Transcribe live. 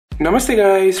Namaste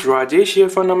guys, Rajesh here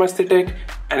for Namaste Tech,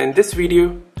 and in this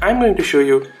video I'm going to show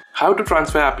you how to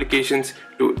transfer applications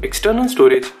to external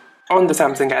storage on the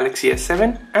Samsung Galaxy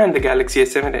S7 and the Galaxy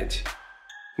S7 Edge.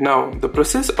 Now the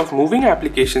process of moving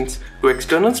applications to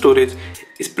external storage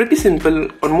is pretty simple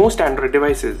on most Android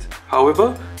devices.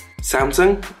 However,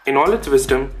 Samsung in all its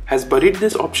wisdom has buried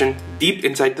this option deep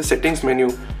inside the settings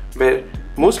menu where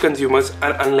most consumers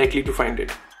are unlikely to find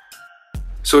it.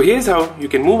 So here's how you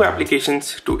can move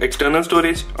applications to external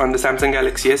storage on the Samsung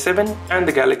Galaxy S7 and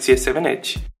the Galaxy S7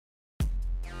 Edge.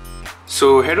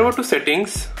 So head over to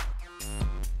settings,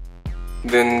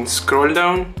 then scroll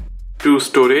down to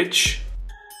storage,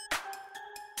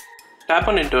 tap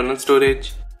on internal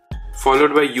storage,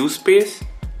 followed by use space,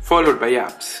 followed by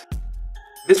apps.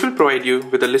 This will provide you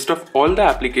with a list of all the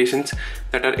applications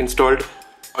that are installed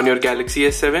on your Galaxy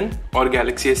S7 or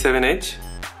Galaxy S7 Edge.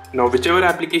 Now whichever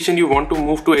application you want to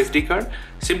move to SD card,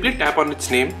 simply tap on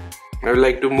its name. I would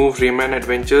like to move Rayman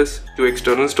Adventures to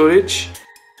external storage.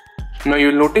 Now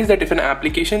you'll notice that if an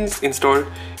application is installed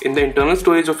in the internal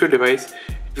storage of your device,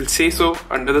 it will say so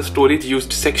under the storage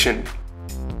used section.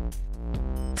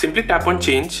 Simply tap on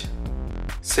change,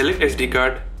 select SD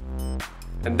card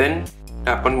and then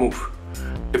tap on move.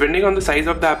 Depending on the size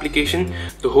of the application,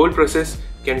 the whole process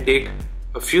can take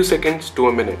a few seconds to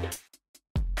a minute.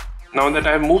 Now that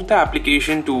I have moved the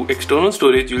application to external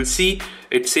storage, you'll see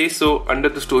it says so under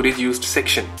the storage used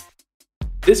section.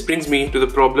 This brings me to the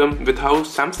problem with how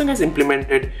Samsung has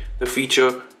implemented the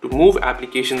feature to move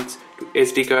applications to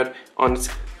SD card on its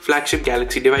flagship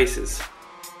Galaxy devices.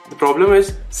 The problem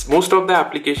is most of the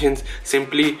applications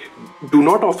simply do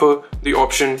not offer the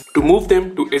option to move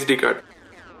them to SD card.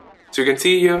 So you can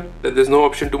see here that there's no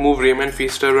option to move Rayman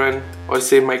Feaster Run or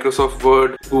say Microsoft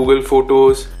Word, Google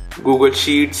Photos, Google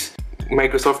Sheets,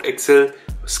 Microsoft Excel,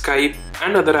 Skype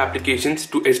and other applications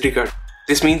to SD card.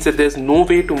 This means that there's no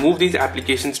way to move these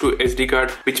applications to SD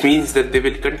card, which means that they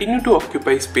will continue to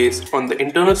occupy space on the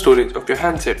internal storage of your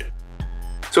handset.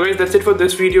 So guys, that's it for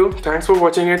this video. Thanks for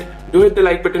watching it. Do hit the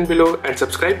like button below and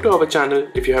subscribe to our channel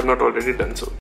if you have not already done so.